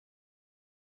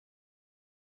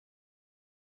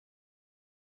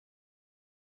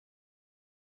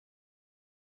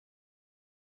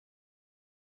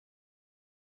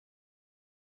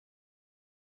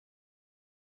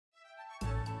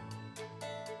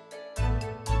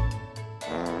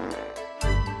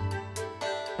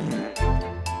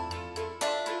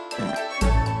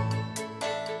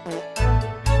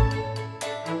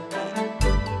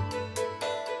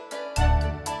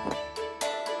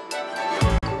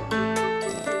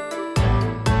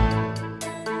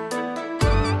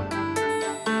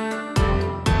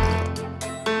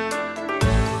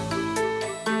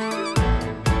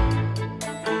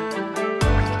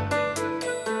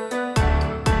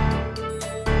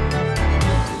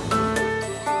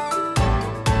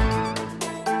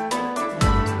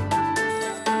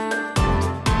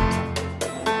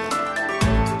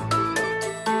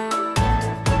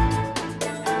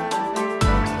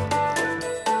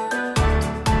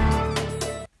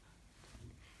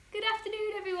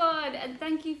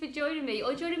thank you for joining me,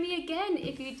 or joining me again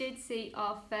if you did see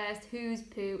our first Who's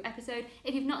Poo episode.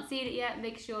 If you've not seen it yet,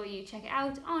 make sure you check it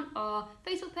out on our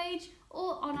Facebook page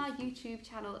or on our YouTube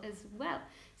channel as well.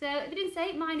 So if you didn't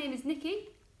say, my name is Nikki.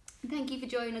 Thank you for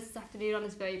joining us this afternoon on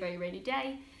this very, very rainy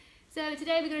day. So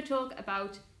today we're going to talk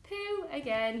about poo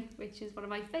again, which is one of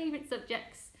my favourite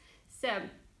subjects. So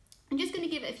I'm just going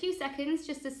to give it a few seconds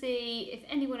just to see if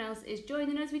anyone else is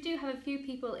joining us. We do have a few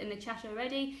people in the chat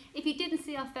already. If you didn't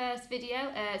see our first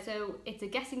video, so it's a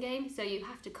guessing game, so you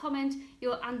have to comment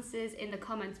your answers in the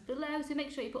comments below. So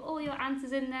make sure you put all your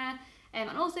answers in there. And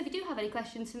also if you do have any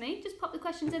questions for me, just pop the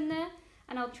questions in there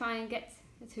and I'll try and get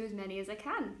to as many as I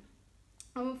can.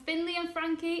 Finley and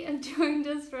Frankie have joined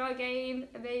us for our game.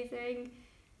 Amazing.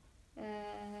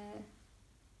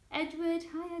 Edward,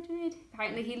 hi Edward.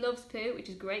 Apparently he loves poo, which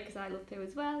is great because I love poo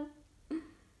as well. So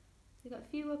we've got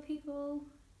a few more people.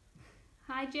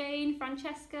 Hi Jane,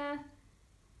 Francesca,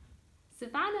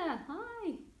 Savannah,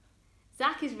 hi.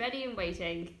 Zach is ready and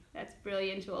waiting. That's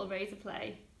brilliant, we're all ready to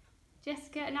play.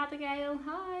 Jessica and Abigail,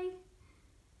 hi.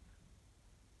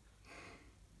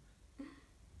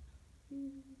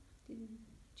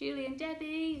 Julie and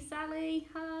Debbie, Sally,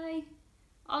 hi.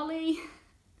 Ollie.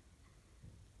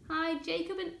 Hi,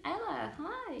 Jacob and Ella,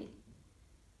 hi.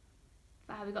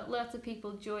 Wow, we've got lots of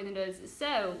people joining us.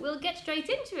 So we'll get straight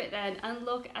into it then and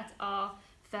look at our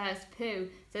first poo.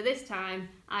 So this time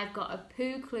I've got a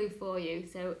poo clue for you.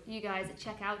 So you guys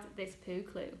check out this poo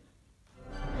clue.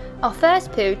 Our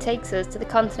first poo takes us to the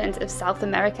continent of South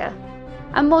America,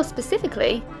 and more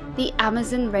specifically, the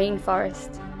Amazon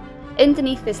rainforest.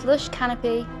 Underneath this lush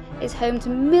canopy is home to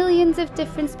millions of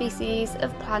different species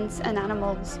of plants and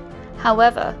animals.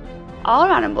 However, our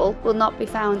animal will not be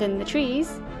found in the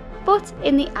trees, but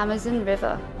in the Amazon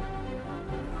River.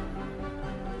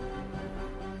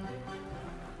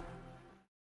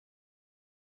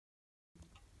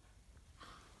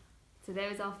 So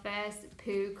there's our first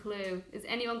poo clue. Has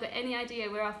anyone got any idea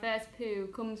where our first poo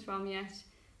comes from yet?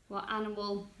 What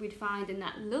animal we'd find in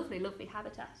that lovely, lovely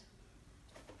habitat?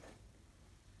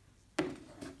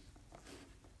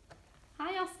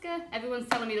 Hi Oscar. Everyone's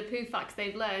telling me the poo facts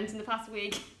they've learned in the past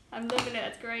week. I'm loving it,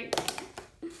 that's great.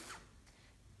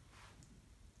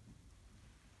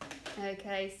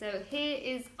 Okay, so here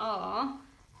is our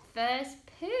first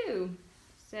poo.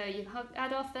 So you've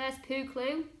had our first poo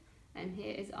clue, and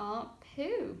here is our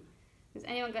poo. Has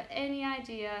anyone got any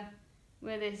idea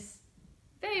where this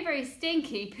very, very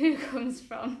stinky poo comes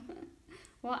from?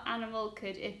 What animal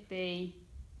could it be?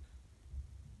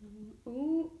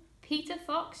 Ooh. Peter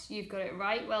Fox, you've got it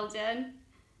right, well done.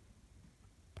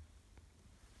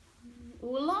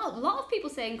 Ooh, a lot of people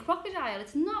saying crocodile.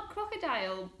 It's not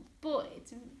crocodile, but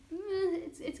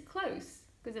it's close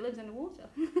because it lives in the water.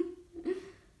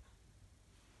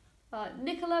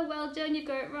 Nicola, well done, you've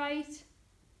got it right.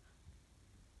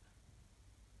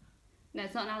 No,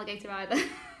 it's not an alligator either.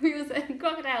 People saying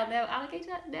crocodile, no.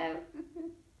 Alligator, no.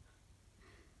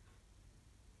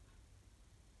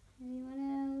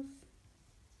 Anyone else?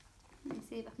 Let me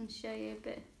see if I can show you a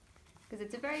bit, because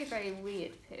it's a very, very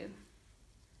weird poo.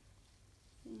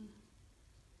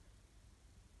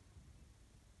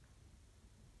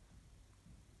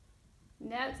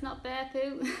 No, it's not bear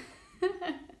poo.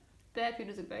 Bear poo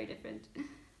does look very different.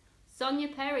 Sonia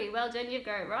Perry, well done, you've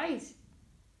got it right.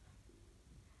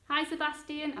 Hi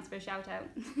Sebastian, ask for a shout out.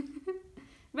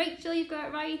 Rachel, you've got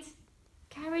it right.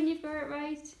 Karen, you've got it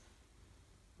right.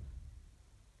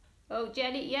 Oh,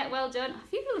 Jenny, yeah, well done.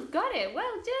 People have got it,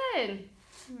 well done.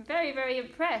 I'm very, very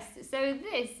impressed. So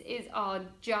this is our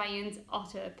giant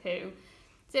otter poo.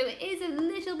 So it is a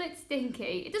little bit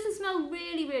stinky. It doesn't smell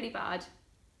really, really bad.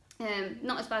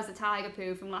 Not as bad as the tiger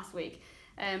poo from last week,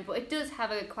 but it does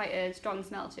have quite a strong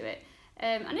smell to it.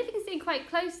 And if you can see quite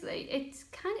closely, it's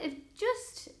kind of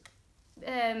just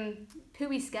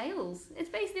pooey scales. It's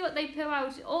basically what they poo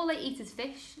out. All they eat is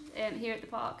fish here at the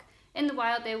park. In the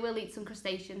wild, they will eat some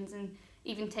crustaceans and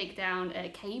even take down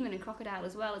caiman and crocodile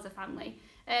as well as a family.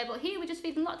 But here we're just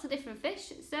feeding lots of different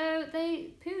fish, so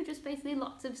they poo just basically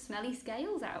lots of smelly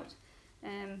scales out,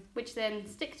 which then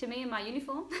stick to me in my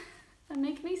uniform and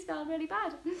make me smell really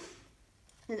bad.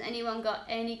 Has anyone got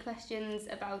any questions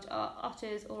about our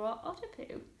otters or our otter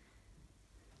poo?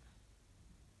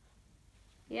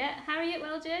 Yeah, Harriet,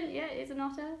 well done. Yeah, it is an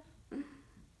otter.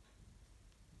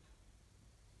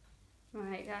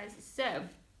 Right guys, so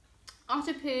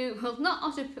otter poo,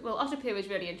 otter poo is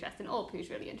really interesting, all poo is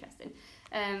really interesting.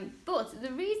 But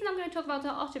the reason I'm going to talk about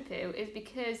our otter poo is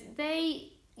because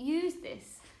they use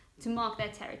this to mark their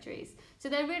territories. So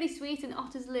they're really sweet, and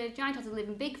giant otters live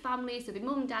in big families, so the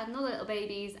mum and dad and all the little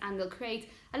babies, and they'll create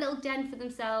a little den for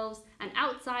themselves, and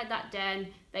outside that den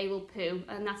they will poo,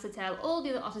 and that's to tell all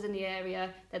the other otters in the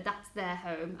area that that's their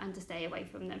home and to stay away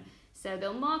from them. So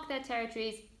they'll mark their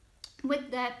territories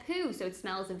with their poo, so it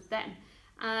smells of them.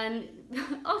 And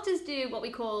otters do what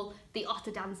we call the otter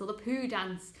dance, or the poo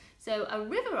dance. So a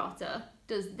river otter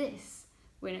does this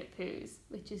when it poos,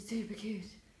 which is super cute.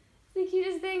 It's the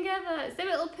cutest thing ever. So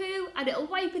it'll poo, and it'll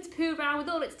wipe its poo around with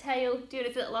all its tail, doing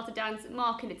its little otter dance,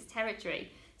 marking its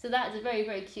territory. So that is a very,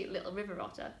 very cute little river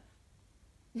otter.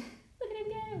 Look at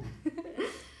him go.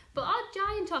 But our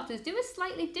giant otters do a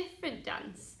slightly different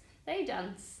dance. They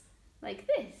dance like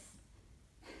this.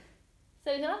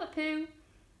 So he'll have a poo,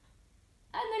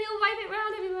 and then he'll wipe it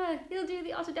around everywhere. He'll do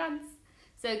the otter dance.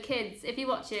 So kids, if you're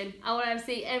watching, I want to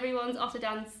see everyone's otter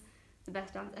dance. The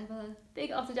best dance ever.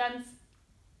 Big otter dance.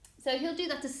 So he'll do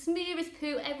that to smear his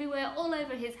poo everywhere, all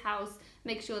over his house.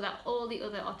 Make sure that all the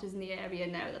other otters in the area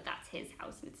know that that's his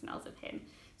house and it smells of him.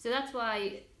 So that's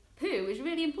why poo is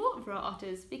really important for our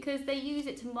otters, because they use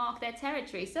it to mark their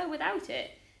territory. So without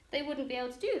it, they wouldn't be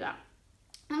able to do that.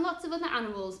 And lots of other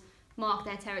animals mark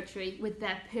their territory with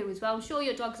their poo as well. I'm sure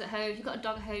your dog's at home. If you've got a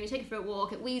dog at home, you take it for a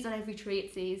walk, it wheezes on every tree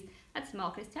it sees. That's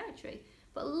marking its territory.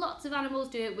 But lots of animals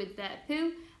do it with their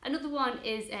poo. Another one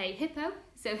is a hippo.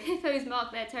 So hippos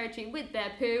mark their territory with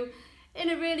their poo in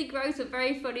a really gross but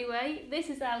very funny way. This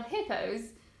is how hippos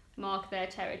mark their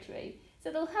territory.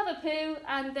 So they'll have a poo,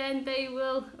 and then they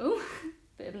will, oh,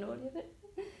 bit of an audio bit.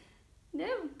 No,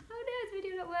 oh no, it's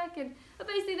video not working. But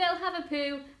basically they'll have a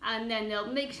poo, and then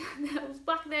they'll make sure they'll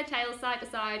whack their tail side to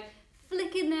side,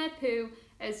 flicking their poo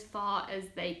as far as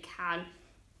they can.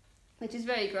 Which is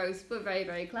very gross, but very,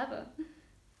 very clever.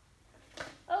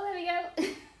 Oh, there we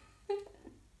go.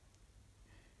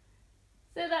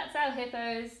 So that's how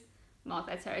hippos mark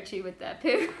their territory with their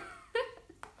poo.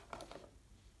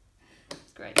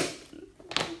 It's great.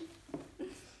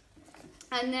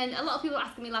 And then a lot of people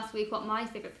asked me last week what my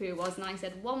favourite poo was, and I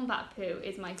said wombat poo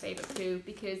is my favourite poo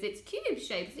because it's cube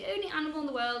shaped. It's the only animal in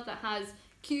the world that has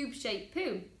cube shaped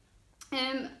poo.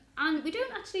 And we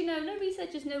don't actually know, no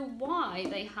researchers know why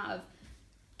they have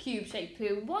cube shaped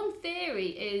poo. One theory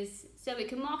is so it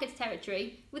can mark its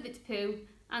territory with its poo,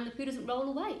 and the poo doesn't roll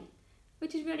away,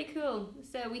 which is really cool.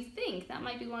 So we think that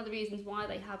might be one of the reasons why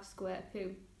they have square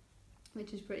poo,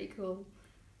 which is pretty cool.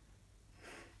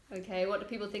 Okay, what do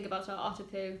people think about our otter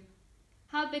poo?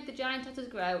 How big the giant otters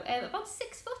grow? About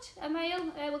 6 foot, a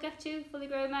male will get to, fully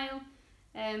grown male.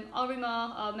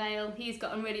 Orimar, our male, he's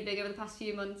gotten really big over the past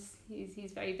few months.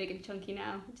 He's very big and chunky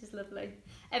now, which is lovely.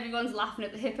 Everyone's laughing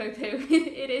at the hippo poo.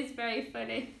 It is very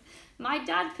funny. My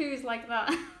dad poos like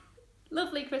that.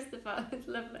 Lovely, Christopher. It's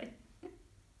lovely.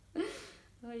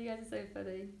 Oh, you guys are so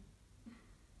funny.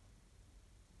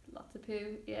 Lots of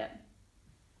poo, yeah.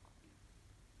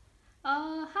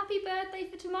 Oh, happy birthday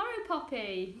for tomorrow,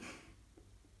 Poppy.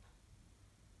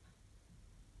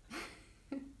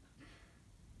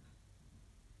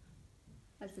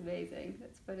 That's amazing.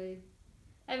 That's funny.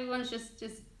 Everyone's just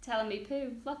telling me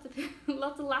poo. Lots of poo.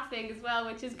 Lots of laughing as well,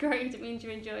 which is great. It means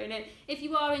you're enjoying it. If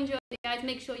you are enjoying it, guys,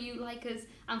 make sure you like us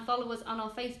and follow us on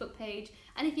our Facebook page.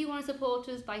 And if you want to support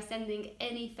us by sending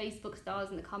any Facebook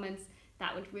stars in the comments,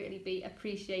 that would really be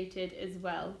appreciated as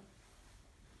well.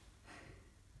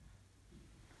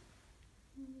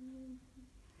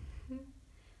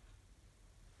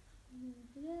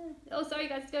 Oh, sorry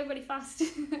guys, it's going really fast.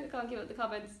 I can't keep up the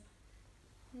comments.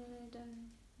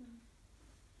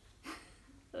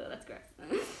 Oh, that's gross.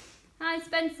 Hi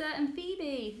Spencer and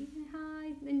Phoebe.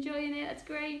 Hi, enjoying it, that's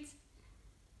great.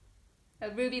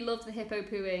 Oh, Ruby loves the hippo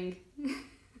pooing.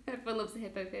 Everyone loves the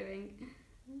hippo pooing.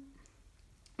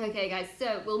 Okay guys,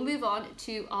 so we'll move on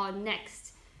to our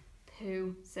next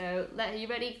poo. So are you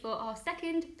ready for our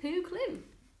second poo clue?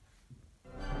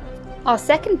 Our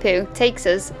second poo takes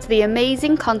us to the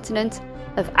amazing continent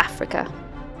of Africa.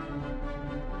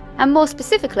 And more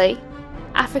specifically,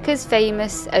 Africa's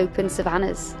famous open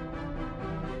savannas.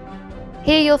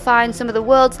 Here you'll find some of the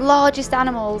world's largest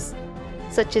animals,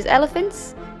 such as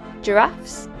elephants,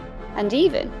 giraffes, and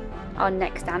even our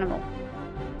next animal.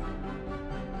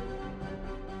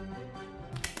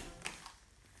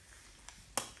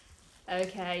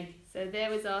 Okay, so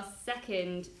there was our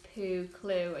second poo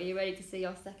clue. Are you ready to see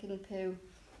our second poo?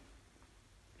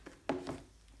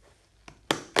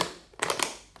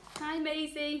 Hi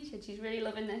Maisie, she's really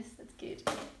loving this. That's good.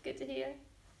 Good to hear.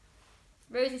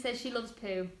 Rosie says she loves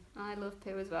poo. I love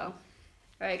poo as well.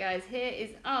 Alright guys, here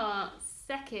is our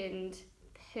second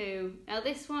poo. Now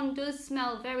this one does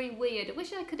smell very weird. I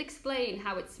wish I could explain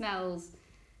how it smells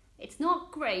It's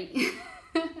not great,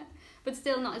 but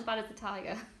still not as bad as the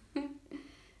tiger.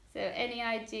 So any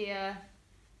idea?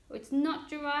 Oh, it's not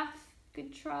giraffe.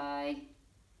 Good try.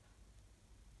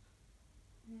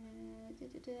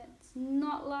 It's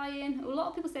not lion. A lot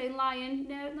of people say lion.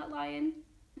 No, not lion.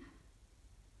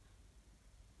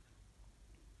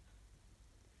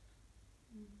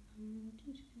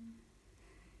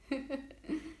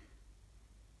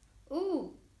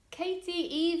 Ooh, Katie,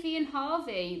 Evie and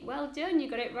Harvey. Well done, you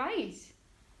got it right.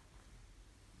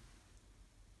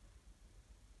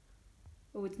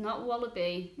 Oh, it's not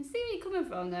wallaby. You see where you're coming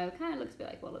from though. It kind of looks a bit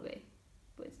like wallaby,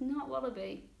 but it's not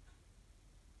wallaby.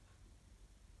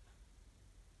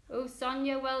 Oh,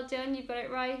 Sonia, well done, you got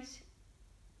it right.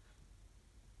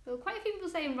 Oh, quite a few people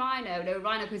saying rhino. No,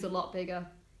 rhino poo's a lot bigger.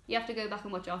 You have to go back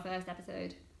and watch our first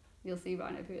episode. You'll see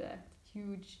rhino poo there. It's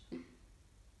huge.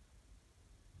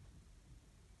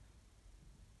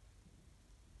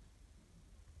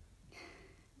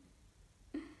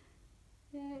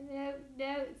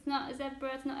 No, it's not a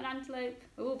zebra, it's not an antelope.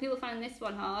 Oh, people find this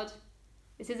one hard.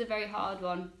 This is a very hard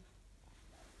one.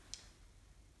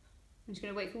 I'm just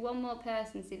going to wait for one more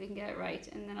person, see if we can get it right,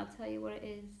 and then I'll tell you what it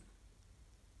is.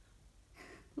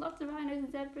 Lots of rhinos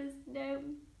and zebras, no.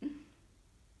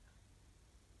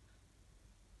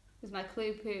 Was my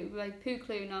poo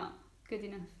clue not good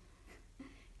enough?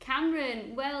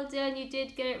 Cameron, well done, you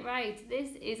did get it right.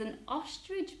 This is an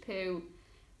ostrich poo,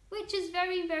 which is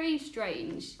very, very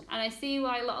strange. And I see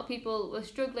why a lot of people were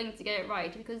struggling to get it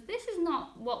right, because this is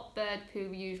not what bird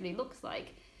poo usually looks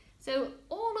like. So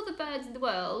all of the birds in the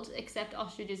world, except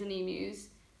ostriches and emus,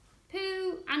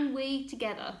 poo and wee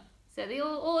together. So they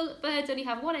all birds only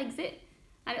have one exit,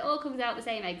 and it all comes out the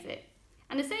same exit.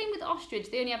 And the same with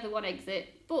ostrich, they only have the one exit,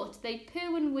 but they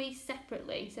poo and wee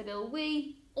separately. So they'll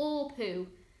wee or poo,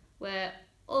 where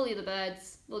all the other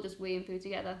birds will just wee and poo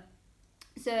together.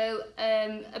 So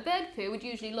a bird poo would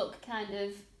usually look kind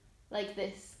of like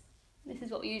this. This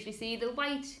is what we usually see. The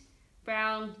white,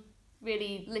 brown,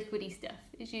 really liquidy stuff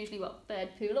is usually what bird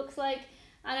poo looks like.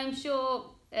 And I'm sure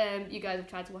you guys have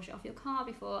tried to wash it off your car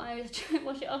before. I always try to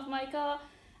wash it off my car,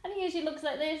 and it usually looks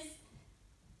like this,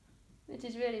 which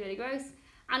is really, really gross.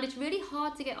 And it's really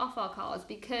hard to get off our cars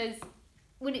because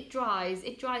when it dries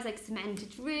like cement.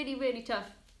 It's really, really tough.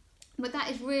 But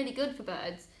that is really good for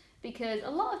birds, because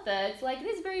a lot of birds, like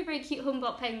this very, very cute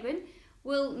Humboldt penguin,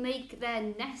 will make their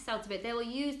nests out of it. They will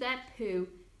use their poo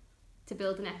to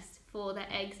build a nest for their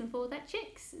eggs and for their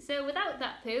chicks. So without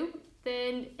that poo,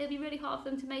 then it'll be really hard for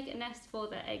them to make a nest for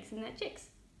their eggs and their chicks.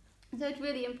 So it's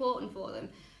really important for them.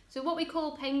 So what we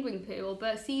call penguin poo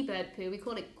or seabird poo, we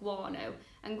call it guano.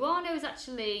 And guano is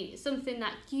actually something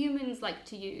that humans like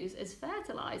to use as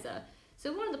fertiliser.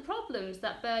 So one of the problems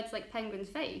that birds like penguins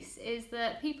face is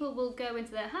that people will go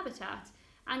into their habitat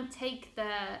and take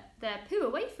their poo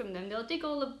away from them. They'll dig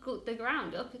all of the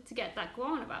ground up to get that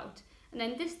guano out. And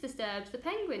then this disturbs the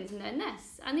penguins in their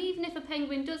nests. And even if a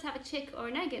penguin does have a chick or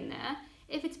an egg in there,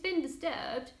 if it's been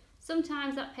disturbed,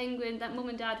 sometimes that penguin, that mum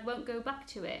and dad won't go back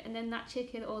to it, and then that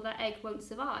chicken or that egg won't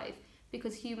survive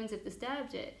because humans have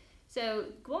disturbed it. So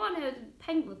guano,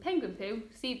 penguin poo,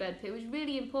 seabird poo, is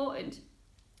really important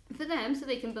for them so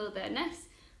they can build their nests,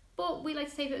 but we like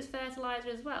to take it as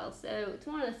fertiliser as well. So it's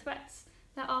one of the threats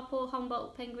that our poor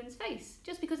Humboldt penguins face,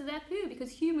 just because of their poo,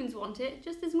 because humans want it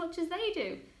just as much as they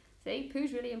do. See,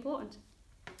 poo's really important.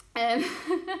 But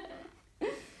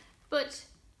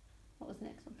what was the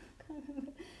next one? I can't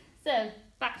remember. So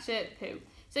back to poo.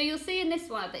 So you'll see in this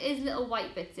one there is little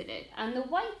white bits in it, and the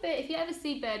white bit, if you ever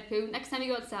see bird poo, next time you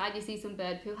go outside you see some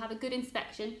bird poo, have a good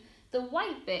inspection. The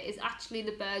white bit is actually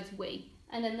the bird's wee,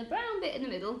 and then the brown bit in the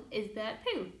middle is their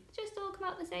poo. Just all come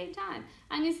out at the same time.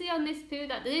 And you see on this poo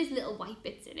that there is little white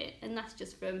bits in it, and that's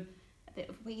just from a bit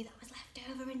of wee that was left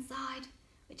over inside,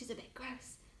 which is a bit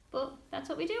gross. But that's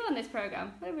what we do on this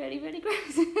programme. We're really, really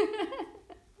gross.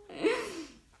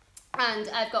 And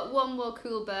I've got one more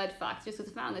cool bird fact, just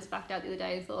because I found this fact out the other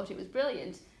day and thought it was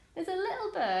brilliant. There's a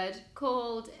little bird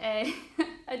called a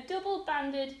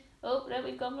double-banded... Oh, no,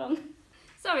 we've gone wrong.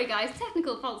 Sorry, guys,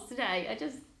 technical faults today.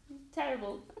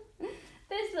 Terrible.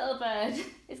 This little bird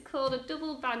is called a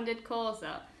double-banded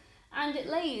courser, and it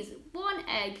lays one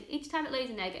egg. Each time it lays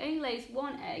an egg, it only lays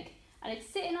one egg, and it's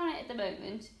sitting on it at the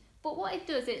moment. But what it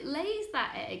does, it lays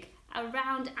that egg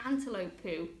around antelope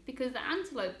poo, because the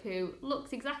antelope poo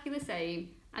looks exactly the same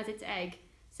as its egg.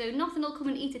 So nothing will come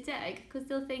and eat its egg because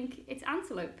they'll think it's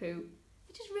antelope poo,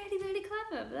 which is really, really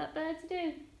clever for that bird to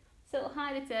do. So it'll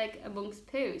hide its egg amongst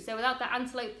poo. So without that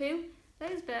antelope poo,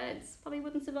 those birds probably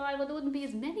wouldn't survive, or there wouldn't be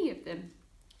as many of them.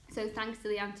 So thanks to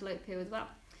the antelope poo as well.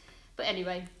 But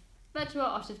anyway, Back to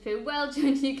our ostrich poo. Well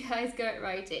done, you guys got it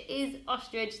right. It is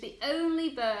ostrich, the only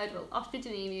bird, well, ostrich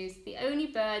and emus, the only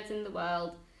birds in the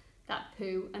world that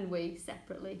poo and wee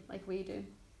separately, like we do.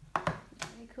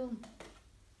 Very cool.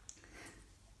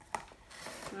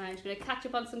 Right, I'm just going to catch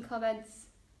up on some comments.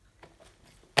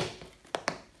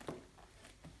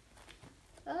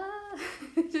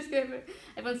 Just go for it.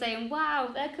 Everyone's saying, wow,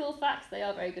 they're cool facts. They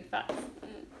are very good facts.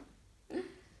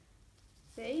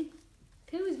 See?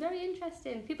 Poo is very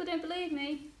interesting. People don't believe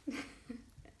me.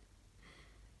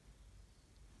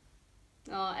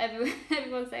 Oh,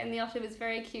 everyone's saying the otter was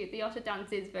very cute. The otter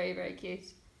dance is very, very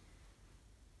cute.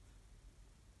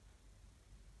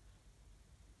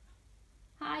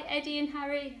 Hi, Eddie and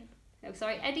Harry. Oh,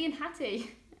 sorry, Eddie and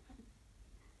Hattie.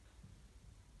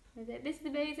 This is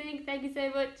amazing. Thank you so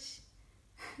much.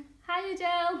 Hi,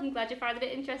 Adele. I'm glad you found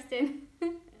it interesting.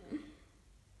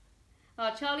 Oh,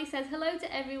 Charlie says hello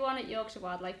to everyone at Yorkshire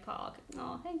Wildlife Park.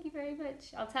 Oh, thank you very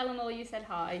much. I'll tell them all you said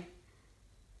hi.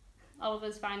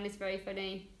 Oliver's find this very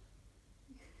funny.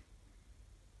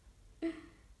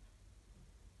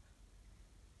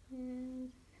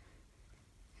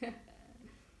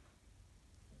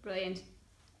 Brilliant.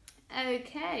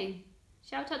 Okay.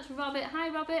 Shout out to Robert. Hi,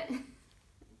 Robert.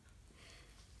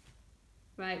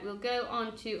 Right, we'll go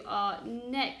on to our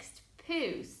next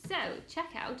poo. So, check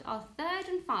out our third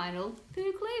and final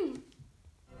poo clue.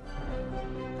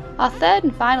 Our third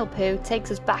and final poo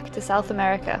takes us back to South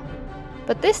America.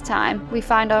 But this time, we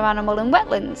find our animal in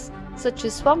wetlands, such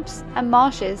as swamps and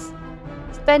marshes,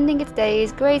 spending its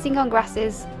days grazing on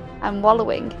grasses and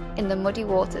wallowing in the muddy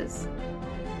waters.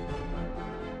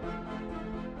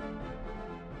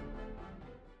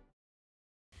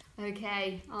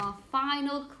 Okay, our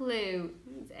final clue.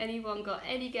 Has anyone got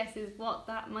any guesses what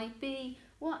that might be?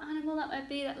 What animal that might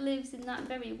be that lives in that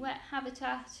very wet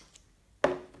habitat?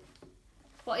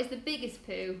 What is the biggest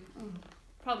poo? Oh,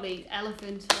 probably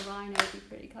elephant or rhino would be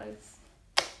pretty close.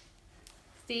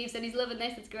 Steve said he's loving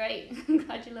this, it's great. I'm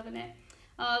glad you're loving it.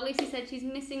 Lucy said she's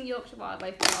missing Yorkshire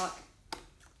Wildlife Park.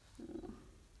 Oh.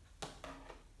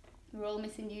 We're all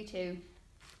missing you too.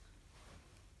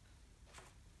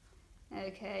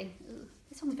 Okay, ooh,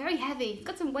 this one's very heavy, it's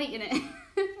got some weight in it.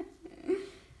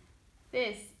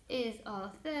 This is our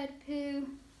third poo.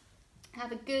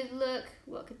 Have a good look,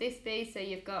 what could this be? So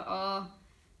you've got our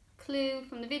clue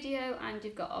from the video and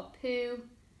you've got our poo.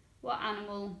 What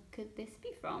animal could this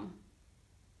be from?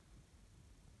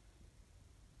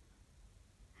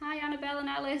 Hi Annabelle and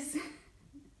Alice.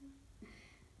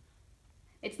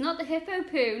 It's not the hippo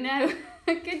poo, no.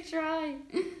 Good try.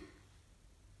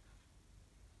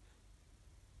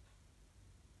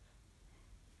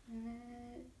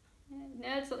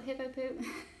 No, it's not the hippo poo.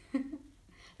 I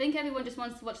think everyone just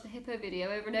wants to watch the hippo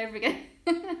video over and over again.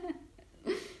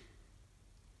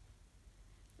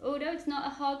 Oh no, it's not a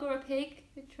hog or a pig.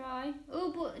 Good try.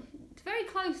 Oh, but it's very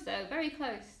close though, very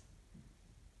close.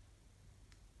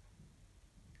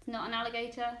 It's not an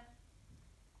alligator.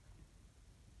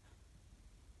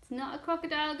 It's not a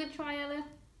crocodile. Good try, Ella.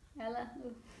 Ella.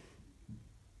 Ooh.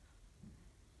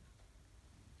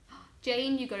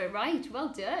 Jane, you got it right. Well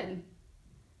done.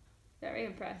 Very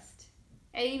impressed.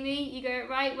 Amy, you got it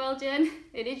right. Well done.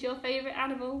 It is your favourite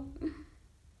animal.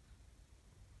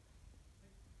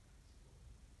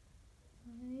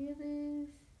 Any others?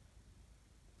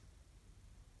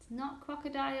 It's not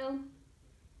crocodile.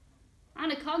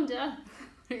 Anaconda.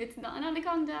 It's not an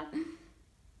anaconda.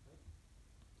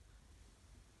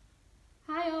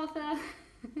 Hi, Arthur.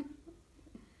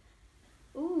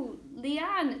 Ooh,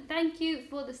 Leanne, thank you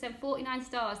for the 49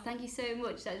 stars. Thank you so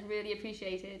much. That's really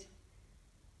appreciated.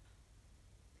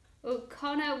 Oh,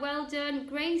 Connor, well done.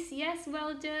 Grace, yes,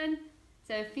 well done.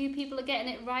 So a few people are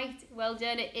getting it right. Well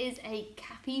done. It is a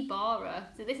capybara.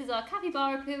 So this is our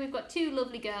capybara poo. We've got two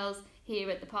lovely girls here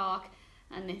at the park,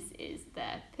 and this is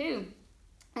their poo.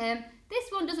 This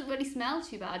one doesn't really smell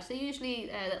too bad. So usually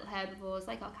little herbivores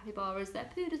like our capybaras, their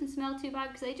poo doesn't smell too bad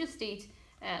because they just eat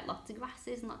lots of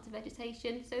grasses and lots of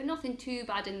vegetation. So nothing too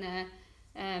bad in there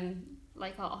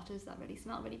like our otters that really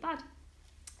smell really bad.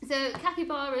 So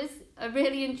capybaras are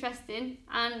really interesting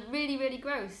and really, really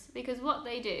gross because what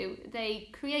they do, they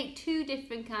create two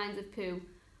different kinds of poo.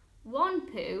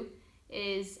 One poo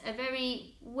is a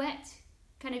very wet,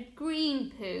 kind of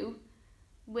green poo,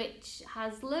 which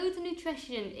has loads of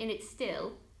nutrition in it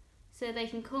still, so they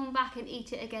can come back and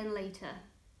eat it again later.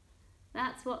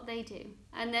 That's what they do.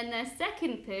 And then their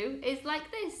second poo is like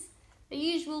this, the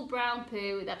usual brown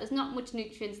poo that there's not much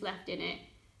nutrients left in it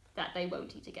that they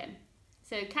won't eat again.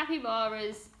 So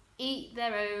capybaras eat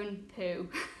their own poo,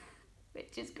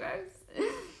 which is gross.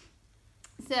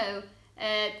 So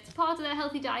It's part of their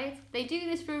healthy diet. They do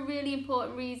this for a really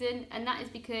important reason, and that is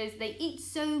because they eat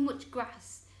so much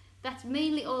grass. That's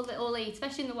mainly all they eat,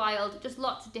 especially in the wild, just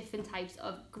lots of different types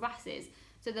of grasses.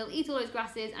 So they'll eat all those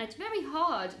grasses, and it's very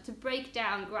hard to break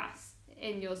down grass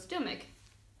in your stomach.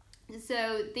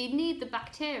 So they need the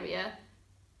bacteria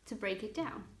to break it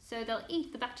down. So they'll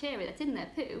eat the bacteria that's in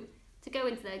their poo to go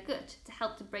into their gut to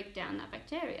help to break down that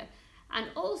bacteria. And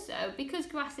also, because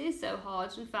grass is so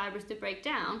hard and fibrous to break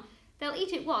down, they'll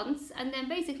eat it once, and then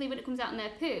basically when it comes out in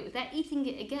their poo, they're eating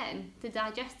it again to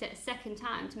digest it a second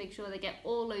time to make sure they get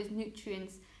all those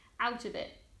nutrients out of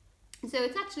it. So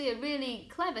it's actually a really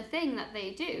clever thing that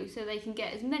they do, so they can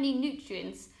get as many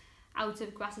nutrients out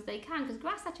of grass as they can, because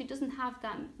grass actually doesn't have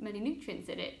that many nutrients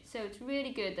in it. So it's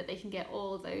really good that they can get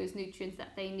all of those nutrients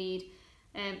that they need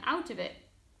out of it.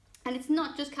 And it's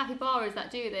not just capybaras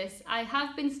that do this. I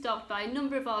have been stopped by a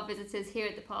number of our visitors here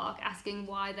at the park asking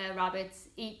why their rabbits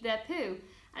eat their poo.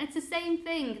 And it's the same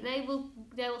thing. They will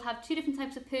have two different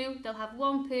types of poo. They'll have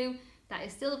one poo that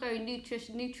is still very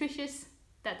nutritious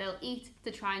that they'll eat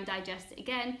to try and digest it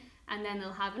again. And then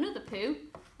they'll have another poo,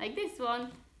 like this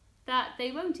one, that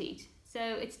they won't eat. So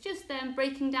it's just them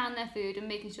breaking down their food and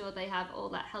making sure they have all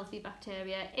that healthy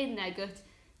bacteria in their gut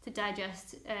to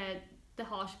digest the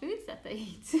harsh foods that they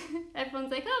eat.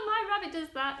 Everyone's like, oh, my rabbit does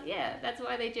that. Yeah, that's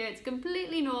why they do it. It's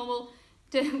completely normal.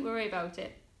 Don't worry about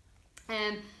it.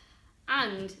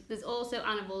 And there's also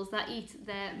animals that eat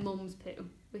their mum's poo,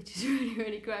 which is really,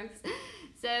 really gross.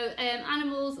 So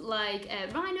animals like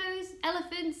rhinos,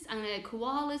 elephants, and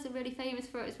koalas are really famous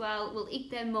for it as well, will eat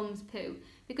their mum's poo.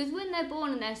 Because when they're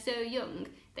born and they're so young,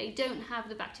 they don't have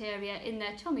the bacteria in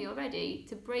their tummy already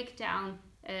to break down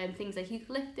things like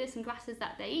eucalyptus and grasses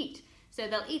that they eat. So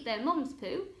they'll eat their mum's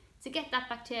poo to get that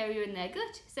bacteria in their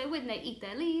gut, so when they eat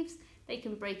their leaves, they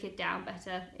can break it down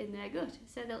better in their gut.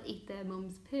 So they'll eat their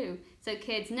mum's poo. So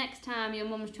kids, next time your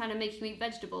mum's trying to make you eat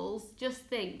vegetables, just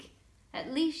think,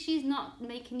 at least she's not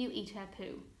making you eat her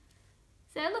poo.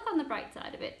 So look on the bright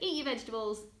side of it. Eat your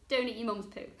vegetables, don't eat your mum's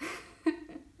poo.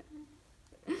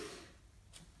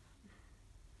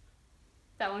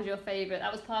 That one's your favourite.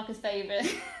 That was Parker's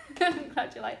favourite. I'm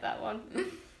glad you like that one.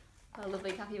 Oh,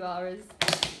 lovely capybaras.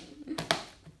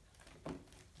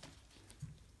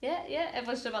 Yeah,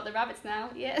 everyone's talking about the rabbits now,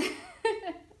 yeah.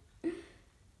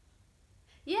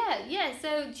 Yeah,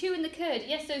 so chewing the cud.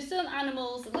 Yeah, so some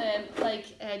animals, like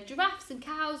giraffes and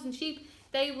cows and sheep,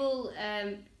 they will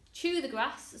chew the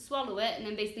grass, swallow it, and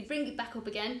then basically bring it back up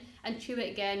again and chew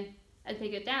it again and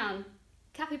take it down.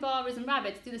 Capybaras and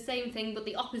rabbits do the same thing, but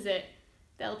the opposite.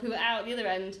 They'll poo it out the other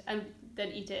end and then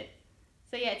eat it.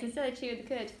 So yeah, it's instead of chewing the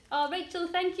cud. Oh, Rachel,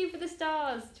 thank you for the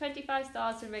stars. 25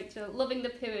 stars from Rachel. Loving the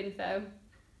poo info.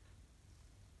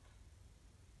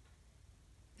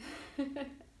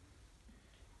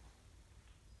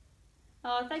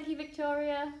 Oh, thank you,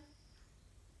 Victoria.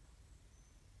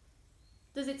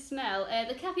 Does it smell?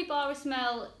 The capybara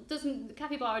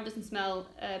doesn't smell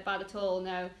bad at all,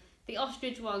 no. The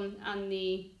ostrich one and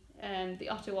the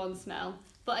otter one smell.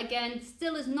 But again,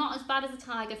 still is not as bad as the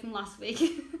tiger from last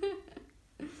week.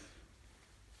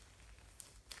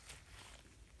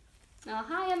 Oh,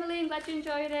 hi Emily, I'm glad you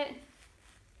enjoyed it.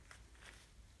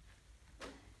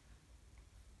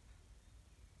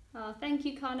 Oh, thank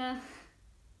you, Connor.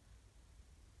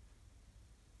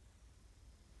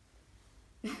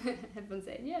 Everyone's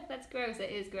saying, yeah, that's gross.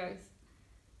 It is gross.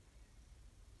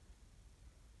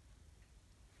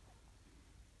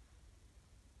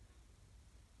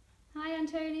 Hi,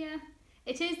 Antonia.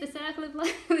 It is the circle of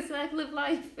life. The circle of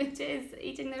life. It is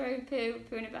eating their own poo,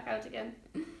 pooing it back out again.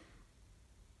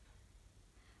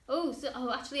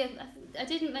 Actually, I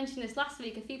didn't mention this last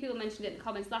week. A few people mentioned it in the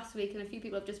comments last week, and a few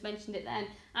people have just mentioned it then,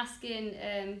 asking,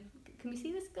 can we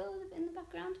see the skull in the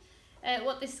background?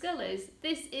 What this skull is.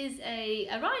 This is a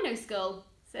rhino skull.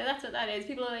 So that's what that is.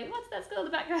 People are like, what's that skull in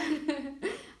the background?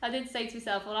 I did say to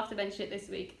myself, I'll have to mention it this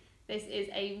week. This is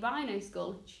a rhino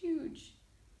skull. It's huge.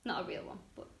 Not a real one,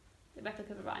 but a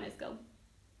replica of a rhino skull.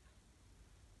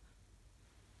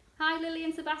 Hi, Lily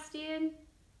and Sebastian.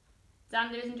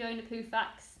 Xander is enjoying the poo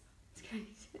facts. It's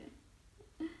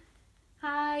great.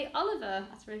 Hi, Oliver.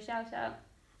 That's for a shout out.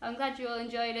 I'm glad you all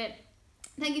enjoyed it.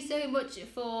 Thank you so much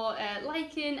for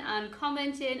liking and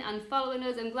commenting and following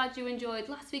us. I'm glad you enjoyed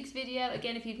last week's video.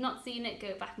 Again, if you've not seen it,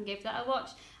 go back and give that a watch.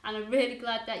 And I'm really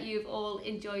glad that you've all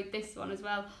enjoyed this one as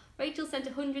well. Rachel sent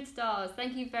 100 stars.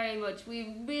 Thank you very much.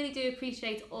 We really do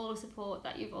appreciate all the support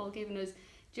that you've all given us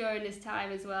during this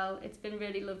time as well. It's been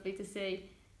really lovely to see.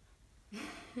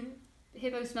 The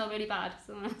hippos smell really bad.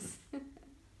 Someone else.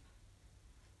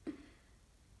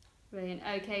 Brilliant.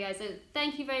 Okay, guys. So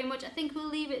thank you very much. I think we'll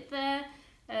leave it there.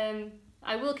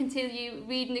 I will continue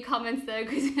reading the comments though,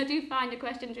 because I do find the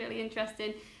questions really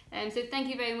interesting. So thank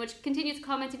you very much. Continue to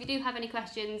comment if you do have any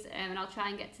questions, and I'll try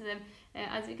and get to them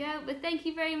as we go. But thank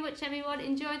you very much, everyone.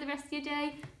 Enjoy the rest of your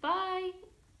day. Bye.